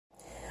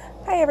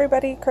Hi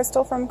everybody,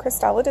 Crystal from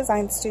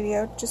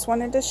Cristallodesignstudio. Just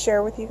wanted to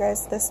share with you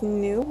guys this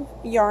new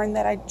yarn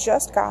that I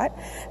just got.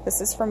 This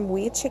is from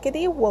Wee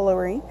Chickadee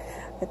Woolery.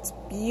 It's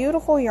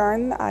beautiful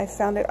yarn. I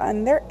found it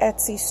on their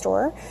Etsy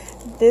store.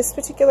 This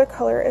particular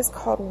color is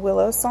called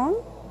Willow Song,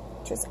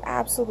 which is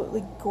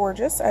absolutely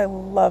gorgeous. I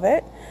love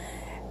it.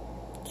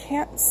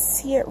 Can't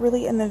see it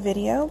really in the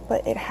video,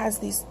 but it has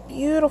these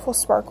beautiful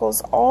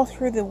sparkles all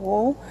through the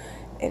wool.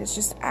 It is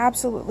just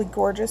absolutely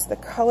gorgeous. The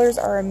colors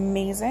are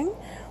amazing.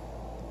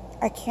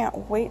 I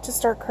can't wait to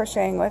start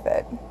crocheting with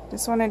it.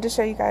 Just wanted to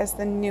show you guys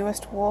the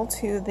newest wool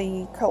to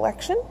the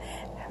collection.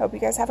 Hope you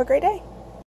guys have a great day.